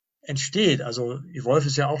Netzwerk entsteht. Also Evolve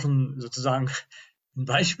ist ja auch sozusagen ein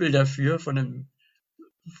Beispiel dafür von einem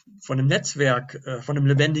von einem Netzwerk, von einem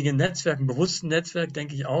lebendigen Netzwerk, einem bewussten Netzwerk,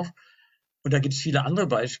 denke ich auch. Und da gibt es viele andere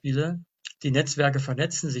Beispiele. Die Netzwerke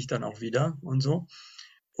vernetzen sich dann auch wieder und so.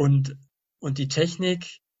 Und, und die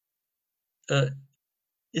Technik äh,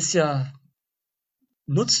 ist ja,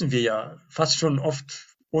 nutzen wir ja fast schon oft,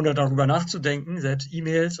 ohne darüber nachzudenken. Selbst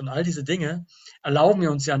E-Mails und all diese Dinge erlauben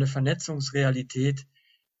wir uns ja eine Vernetzungsrealität,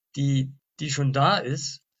 die schon da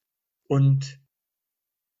ist und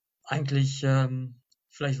eigentlich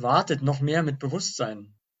vielleicht wartet, noch mehr mit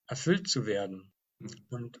Bewusstsein erfüllt zu werden.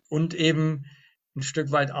 Und eben ein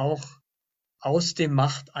Stück weit auch aus dem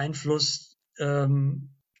Machteinfluss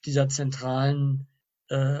dieser zentralen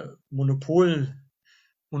äh, Monopol,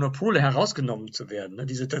 Monopole herausgenommen zu werden. Ne?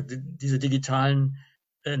 Diese digitalen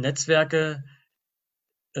Netzwerke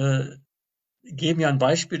äh, geben ja ein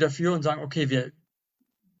Beispiel dafür und sagen, okay,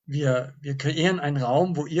 wir kreieren einen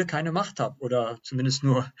Raum, wo ihr keine Macht habt oder zumindest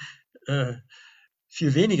nur äh,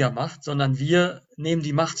 viel weniger Macht, sondern wir nehmen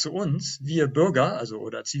die Macht zu uns, wir Bürger, also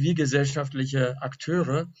oder zivilgesellschaftliche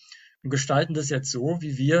Akteure, und gestalten das jetzt so,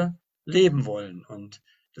 wie wir leben wollen. Und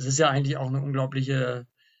das ist ja eigentlich auch eine unglaubliche,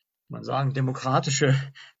 man sagen, demokratische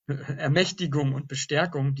Ermächtigung und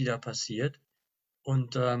Bestärkung, die da passiert.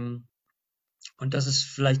 Und, ähm, und das ist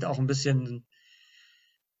vielleicht auch ein bisschen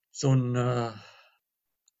so ein,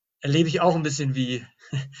 erlebe ich auch ein bisschen wie,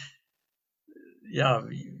 ja,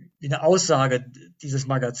 wie eine Aussage dieses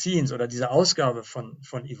Magazins oder dieser Ausgabe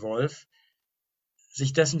von Evolve,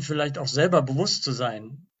 sich dessen vielleicht auch selber bewusst zu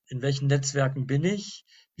sein. In welchen Netzwerken bin ich?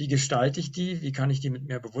 Wie gestalte ich die? Wie kann ich die mit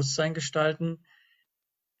mehr Bewusstsein gestalten?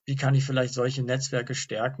 Wie kann ich vielleicht solche Netzwerke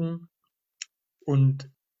stärken? Und,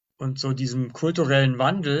 und so diesem kulturellen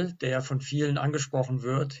Wandel, der ja von vielen angesprochen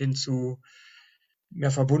wird, hin zu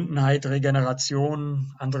mehr Verbundenheit,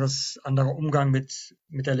 Regeneration, anderer Umgang mit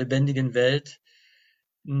der lebendigen Welt,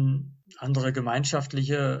 andere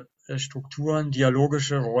gemeinschaftliche Strukturen,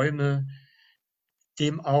 dialogische Räume,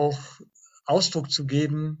 dem auch Ausdruck zu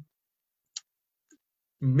geben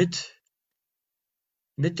mit,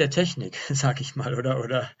 mit der Technik, sag ich mal,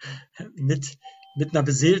 oder mit einer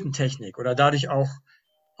beseelten Technik oder dadurch auch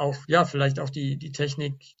ja, vielleicht auch die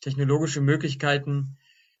technologische Möglichkeiten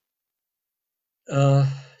äh,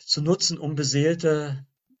 zu nutzen, um beseelte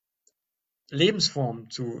Lebensformen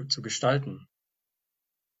zu gestalten.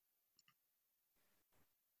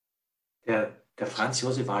 Der Franz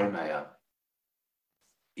Josef Wallmayr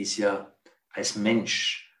ist ja als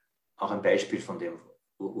Mensch auch ein Beispiel von dem,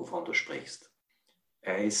 wovon du sprichst.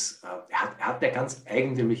 Er hat eine ganz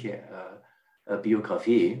eigentümliche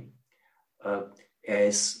Biografie. Er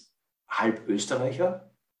ist halb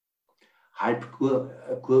Österreicher, halb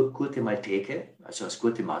Guatemalteke, also aus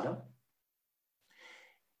Guatemala,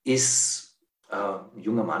 ist ein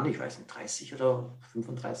junger Mann, ich weiß nicht, 30 oder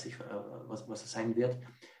 35, was er sein wird.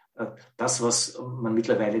 Das, was man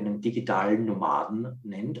mittlerweile einen digitalen Nomaden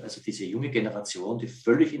nennt, also diese junge Generation, die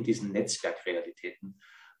völlig in diesen Netzwerkrealitäten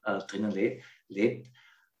drinnen lebt,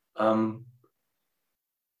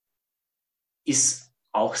 ist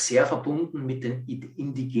auch sehr verbunden mit den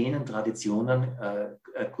indigenen Traditionen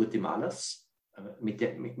Guatemalas, mit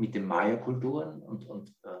den Maya-Kulturen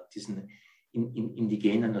und diesen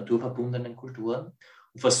indigenen, naturverbundenen Kulturen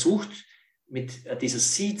und versucht mit dieser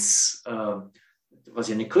Seeds, was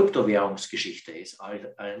ja eine Kryptowährungsgeschichte ist,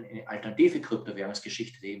 eine alternative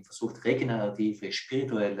Kryptowährungsgeschichte, die eben versucht, regenerative,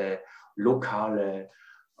 spirituelle, lokale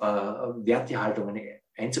Wertehaltungen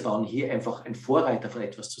einzubauen, hier einfach ein Vorreiter von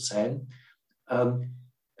etwas zu sein,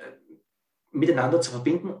 miteinander zu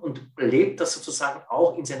verbinden und lebt das sozusagen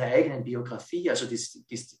auch in seiner eigenen Biografie, also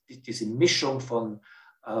diese Mischung von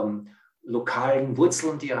lokalen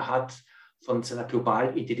Wurzeln, die er hat, von seiner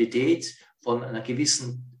globalen Identität, von einer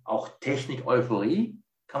gewissen auch Technik-Euphorie,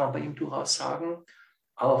 kann man bei ihm durchaus sagen,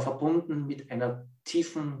 aber verbunden mit einer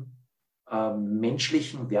tiefen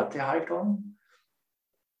menschlichen Wertehaltung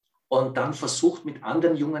und dann versucht mit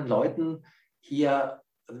anderen jungen Leuten hier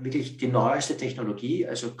wirklich die neueste Technologie,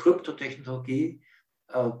 also Kryptotechnologie,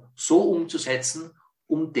 so umzusetzen,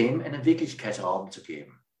 um dem einen Wirklichkeitsraum zu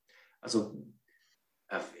geben. Also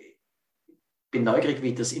ich bin neugierig,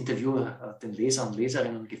 wie das Interview den Lesern und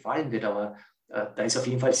Leserinnen gefallen wird, aber da ist auf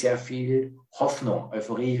jeden Fall sehr viel Hoffnung,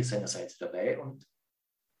 Euphorie seinerseits dabei und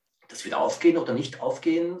das wird aufgehen oder nicht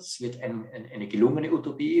aufgehen, es wird eine gelungene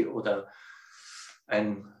Utopie oder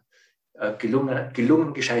ein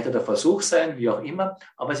gelungen gescheiterter Versuch sein, wie auch immer,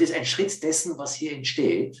 aber es ist ein Schritt dessen, was hier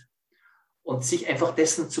entsteht und sich einfach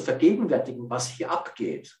dessen zu vergegenwärtigen, was hier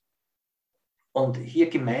abgeht und hier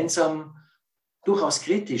gemeinsam durchaus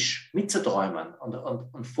kritisch mitzuträumen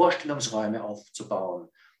und Vorstellungsräume aufzubauen,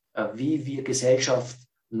 wie wir Gesellschaft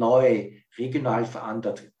neu regional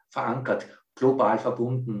verankert, global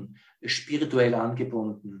verbunden, spirituell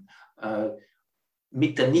angebunden,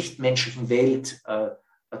 mit der nichtmenschlichen Welt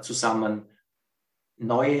zusammen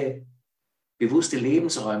neue, bewusste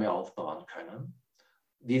Lebensräume aufbauen können,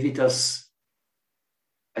 wie wir das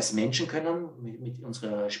als Menschen können, mit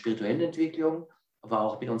unserer spirituellen Entwicklung, aber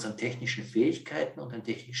auch mit unseren technischen Fähigkeiten und den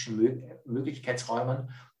technischen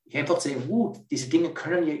Möglichkeitsräumen. Ich einfach sehe, diese Dinge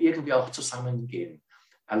können ja irgendwie auch zusammengehen.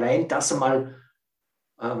 Allein das einmal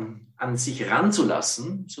an sich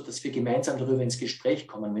ranzulassen, sodass wir gemeinsam darüber ins Gespräch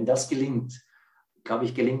kommen. Wenn das gelingt, glaube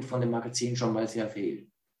ich, gelingt von dem Magazin schon mal sehr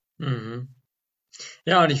viel. Mhm.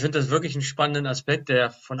 Ja, und ich finde das wirklich einen spannenden Aspekt,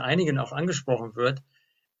 der von einigen auch angesprochen wird,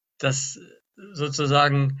 dass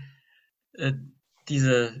sozusagen äh,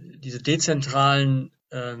 diese dezentralen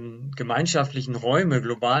gemeinschaftlichen Räume,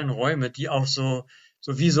 globalen Räume, die auch so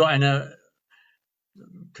wie so eine,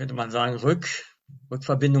 könnte man sagen,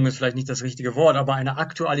 Rückverbindung ist vielleicht nicht das richtige Wort, aber eine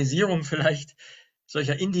Aktualisierung vielleicht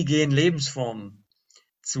solcher indigenen Lebensformen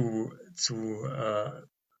zu, zu, äh,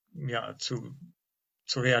 ja, zu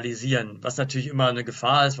realisieren, was natürlich immer eine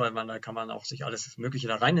Gefahr ist, weil da kann man auch sich alles Mögliche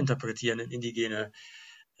da rein interpretieren in indigene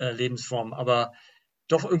Lebensformen, aber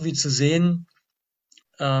doch irgendwie zu sehen,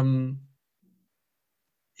 ähm,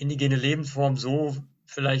 indigene Lebensform so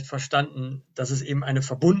vielleicht verstanden, dass es eben eine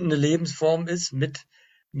verbundene Lebensform ist mit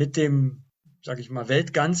dem, sage ich mal,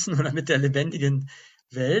 Weltganzen oder mit der lebendigen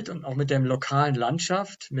Welt und auch mit der lokalen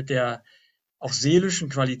Landschaft, mit der auch seelischen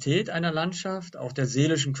Qualität einer Landschaft, auch der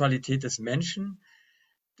seelischen Qualität des Menschen,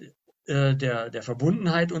 der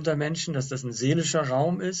Verbundenheit unter Menschen, dass das ein seelischer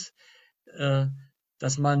Raum ist,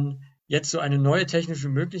 dass man jetzt so eine neue technische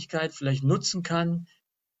Möglichkeit vielleicht nutzen kann,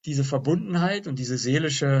 diese Verbundenheit und diese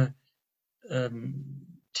seelische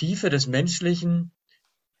Tiefe des Menschlichen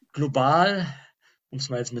global, um es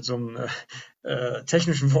mal jetzt mit so einem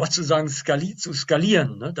technischen Wort zu sagen, zu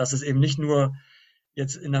skalieren, ne? Dass es eben nicht nur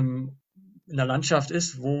jetzt in einer Landschaft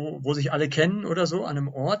ist, wo sich alle kennen oder so, an einem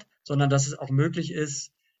Ort, sondern dass es auch möglich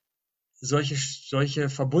ist, solche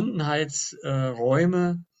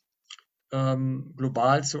Verbundenheitsräume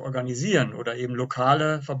global zu organisieren oder eben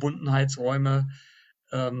lokale Verbundenheitsräume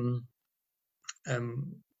ähm,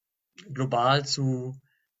 ähm, global zu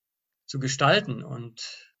gestalten.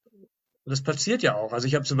 Und das passiert ja auch. Also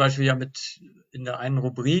ich habe zum Beispiel ja in der einen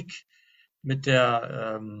Rubrik mit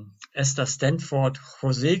der Esther Stanford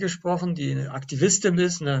José gesprochen, die eine Aktivistin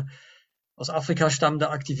ist, eine aus Afrika stammende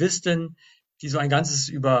Aktivistin, die so ein ganzes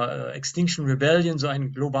über Extinction Rebellion, so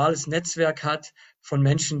ein globales Netzwerk hat von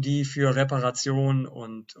Menschen, die für Reparation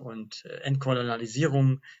und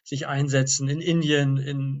Entkolonialisierung sich einsetzen in Indien,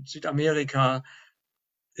 in Südamerika,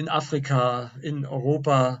 in Afrika, in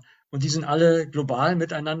Europa. Und die sind alle global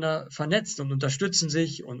miteinander vernetzt und unterstützen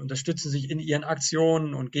sich in ihren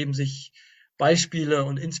Aktionen und geben sich Beispiele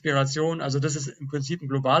und Inspiration. Also das ist im Prinzip ein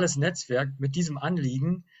globales Netzwerk mit diesem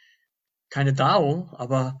Anliegen. Keine DAO,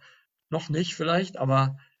 aber noch nicht vielleicht,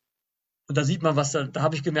 aber und da sieht man, da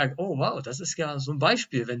habe ich gemerkt, oh wow, das ist ja so ein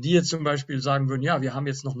Beispiel. Wenn die jetzt zum Beispiel sagen würden, ja, wir haben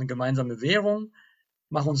jetzt noch eine gemeinsame Währung,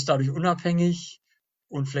 machen uns dadurch unabhängig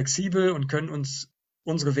und flexibel und können uns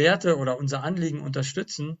unsere Werte oder unser Anliegen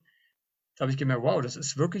unterstützen, da habe ich gemerkt, wow, das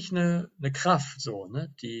ist wirklich eine Kraft so,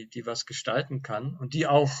 ne, die was gestalten kann und die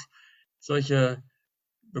auch solche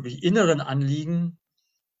wirklich inneren Anliegen,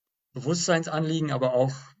 Bewusstseinsanliegen, aber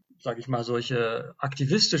auch, sage ich mal, solche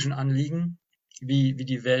aktivistischen Anliegen, wie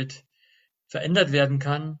die Welt verändert werden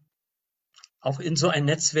kann, auch in so ein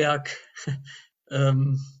Netzwerk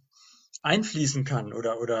ähm, einfließen kann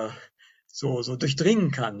oder so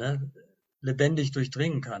durchdringen kann, ne? Lebendig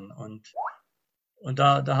durchdringen kann. Und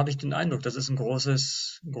da habe ich den Eindruck, das ist ein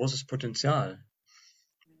großes Potenzial.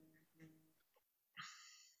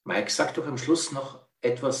 Mike, sag doch am Schluss noch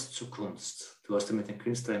etwas zur Kunst. Du hast ja mit den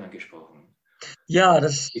Künstlerinnen gesprochen. Ja,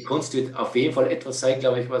 Die Kunst wird auf jeden Fall etwas sein,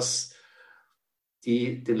 glaube ich, was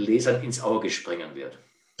die den Lesern ins Auge springen wird.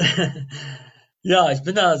 ja, ich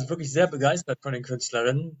bin da also wirklich sehr begeistert von den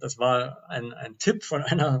Künstlerinnen. Das war ein Tipp von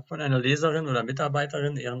einer Leserin oder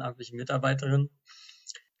Mitarbeiterin, ehrenamtlichen Mitarbeiterin.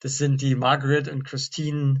 Das sind die Margaret und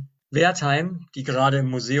Christine Wertheim, die gerade im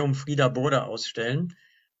Museum Frieda Bode ausstellen.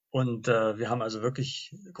 Und wir haben also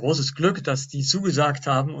wirklich großes Glück, dass die zugesagt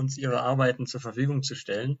haben, uns ihre Arbeiten zur Verfügung zu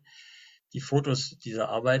stellen, die Fotos dieser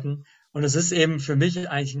Arbeiten. Und es ist eben für mich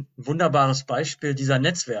eigentlich ein wunderbares Beispiel dieser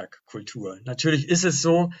Netzwerkkultur. Natürlich ist es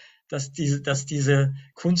so, dass diese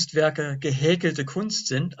Kunstwerke gehäkelte Kunst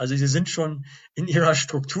sind. Also sie sind schon in ihrer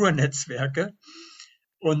Struktur Netzwerke.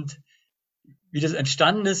 Und wie das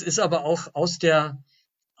entstanden ist aber auch aus dem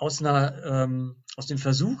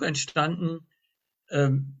Versuch entstanden,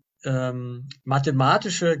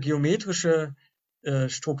 mathematische, geometrische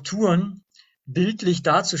Strukturen bildlich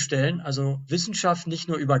darzustellen, also Wissenschaft nicht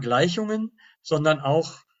nur über Gleichungen, sondern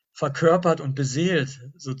auch verkörpert und beseelt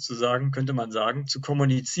sozusagen, könnte man sagen, zu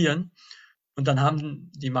kommunizieren. Und dann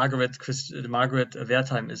haben die Margaret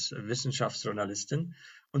Wertheim ist Wissenschaftsjournalistin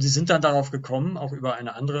und sie sind dann darauf gekommen, auch über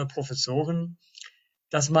eine andere Professorin,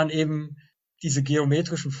 dass man eben diese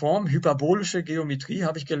geometrischen Formen, hyperbolische Geometrie,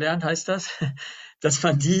 habe ich gelernt, heißt das, dass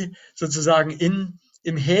man die sozusagen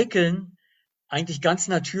im Häkeln eigentlich ganz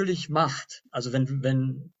natürlich macht. Also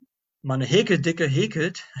wenn man eine Häkeldicke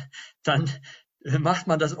häkelt, dann macht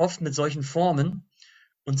man das oft mit solchen Formen.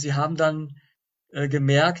 Und sie haben dann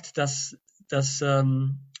gemerkt, dass sie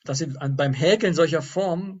beim Häkeln solcher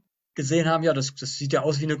Formen gesehen haben, ja, das sieht ja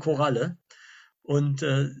aus wie eine Koralle. Und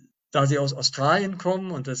da sie aus Australien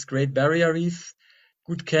kommen und das Great Barrier Reef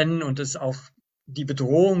gut kennen und es auch die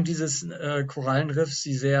Bedrohung dieses Korallenriffs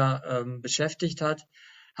sie sehr beschäftigt hat,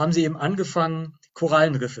 haben sie eben angefangen,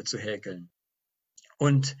 Korallenriffe zu häkeln.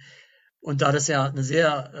 Und da das ja eine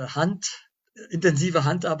sehr intensive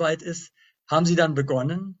Handarbeit ist, haben sie dann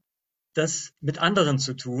begonnen, das mit anderen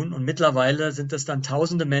zu tun. Und mittlerweile sind es dann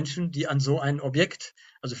tausende Menschen, die an so ein Objekt,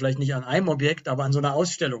 also vielleicht nicht an einem Objekt, aber an so einer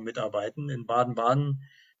Ausstellung mitarbeiten. In Baden-Baden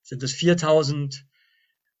sind es 4000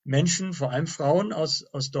 Menschen, vor allem Frauen aus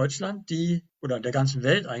Deutschland, oder der ganzen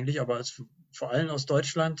Welt eigentlich, aber vor allem aus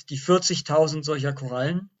Deutschland, die 40.000 solcher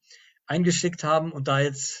Korallen eingeschickt haben und da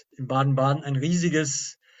jetzt in Baden-Baden ein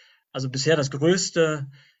riesiges, also bisher das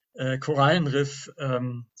größte Korallenriff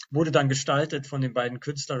wurde dann gestaltet von den beiden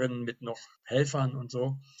Künstlerinnen mit noch Helfern und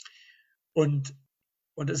so. Und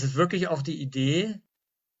es ist wirklich auch die Idee,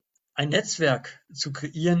 ein Netzwerk zu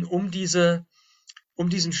kreieren um diesen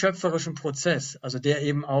schöpferischen Prozess, also der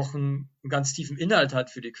eben auch einen ganz tiefen Inhalt hat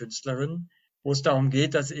für die Künstlerin, wo es darum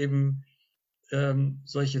geht, dass eben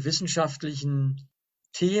solche wissenschaftlichen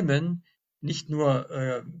Themen nicht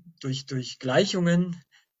nur durch Gleichungen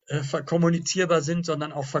kommunizierbar sind,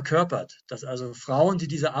 sondern auch verkörpert. Dass also Frauen, die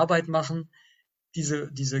diese Arbeit machen,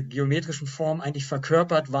 diese geometrischen Formen eigentlich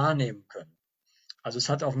verkörpert wahrnehmen können. Also es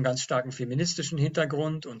hat auch einen ganz starken feministischen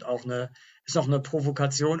Hintergrund und ist auch eine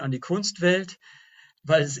Provokation an die Kunstwelt,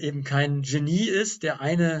 weil es eben kein Genie ist,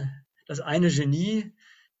 das eine Genie,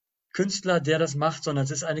 Künstler, der das macht, sondern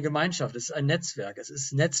es ist eine Gemeinschaft, es ist ein Netzwerk, es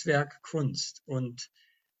ist Netzwerkkunst. Und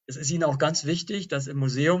es ist ihnen auch ganz wichtig, dass im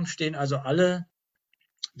Museum stehen also alle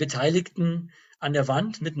Beteiligten an der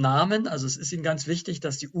Wand mit Namen. Also es ist ihnen ganz wichtig,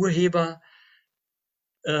 dass die Urheber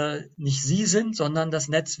nicht sie sind, sondern das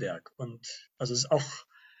Netzwerk. Und also es ist auch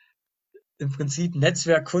im Prinzip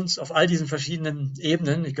Netzwerkkunst auf all diesen verschiedenen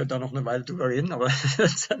Ebenen. Ich könnte da noch eine Weile drüber reden, aber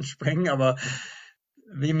dann sprengen. Aber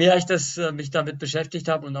je mehr ich mich damit beschäftigt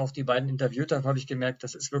habe und auch die beiden interviewt habe, habe ich gemerkt,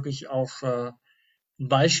 das ist wirklich auch ein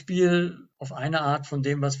Beispiel auf eine Art von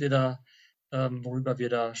dem, worüber wir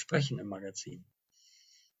da sprechen im Magazin.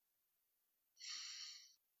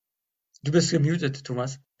 Du bist gemutet,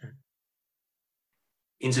 Thomas.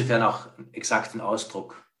 Insofern auch einen exakten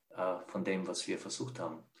Ausdruck von dem, was wir versucht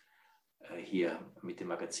haben, hier mit dem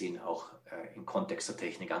Magazin auch im Kontext der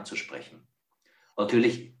Technik anzusprechen. Und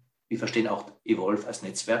natürlich, wir verstehen auch Evolve als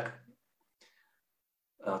Netzwerk.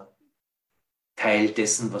 Teil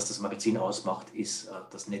dessen, was das Magazin ausmacht, ist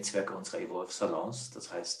das Netzwerk unserer Evolve Salons.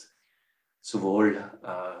 Das heißt, sowohl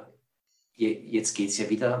jetzt geht es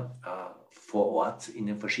ja wieder vor Ort in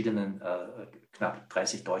den verschiedenen knapp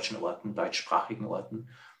 30 deutschsprachigen Orten,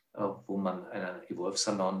 wo man einen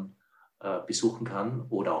Evolve-Salon besuchen kann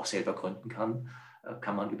oder auch selber gründen kann,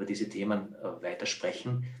 kann man über diese Themen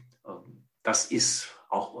weitersprechen. Das ist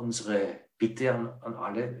auch unsere Bitte an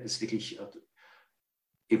alle, es wirklich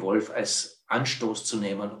Evolve als Anstoß zu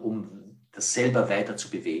nehmen, um das selber weiter zu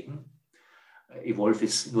bewegen. Evolve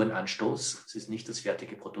ist nur ein Anstoß, es ist nicht das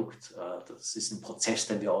fertige Produkt. Das ist ein Prozess,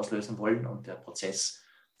 den wir auslösen wollen, und der Prozess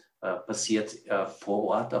passiert vor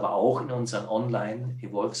Ort, aber auch in unseren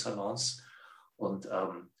Online-Evolve-Salons. Und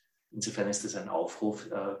insofern ist es ein Aufruf,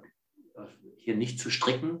 hier nicht zu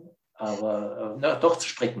stricken, aber doch zu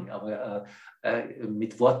stricken, aber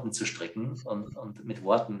mit Worten zu stricken und mit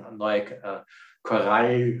Worten neue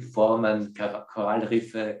Korallformen,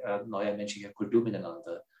 Korallriffe, neue menschliche Kultur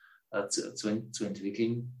miteinander zu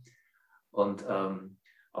entwickeln. Und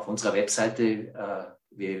auf unserer Webseite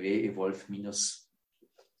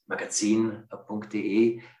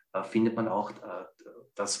www.evolve-magazin.de findet man auch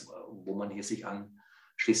das, wo man hier sich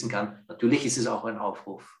anschließen kann. Natürlich ist es auch ein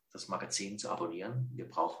Aufruf, das Magazin zu abonnieren. Wir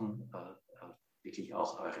brauchen wirklich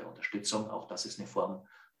auch eure Unterstützung. Auch das ist eine Form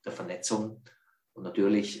der Vernetzung. Und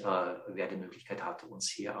natürlich, wer die Möglichkeit hat, uns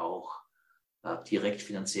hier auch direkt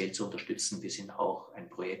finanziell zu unterstützen. Wir sind auch ein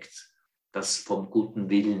Projekt, das vom guten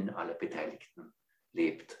Willen aller Beteiligten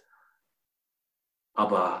lebt.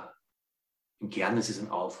 Aber im Kern ist es ein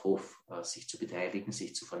Aufruf, sich zu beteiligen,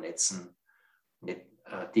 sich zu vernetzen,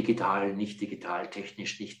 digital, nicht digital,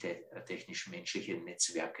 technisch, nicht technisch menschliche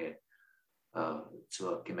Netzwerke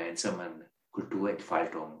zur gemeinsamen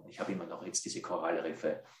Kulturentfaltung. Ich habe immer noch jetzt diese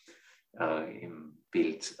Korallriffe im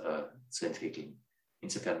Bild zu entwickeln.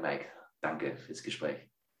 Insofern, Mike, danke fürs Gespräch.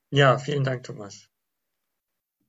 Ja, vielen Dank, Thomas.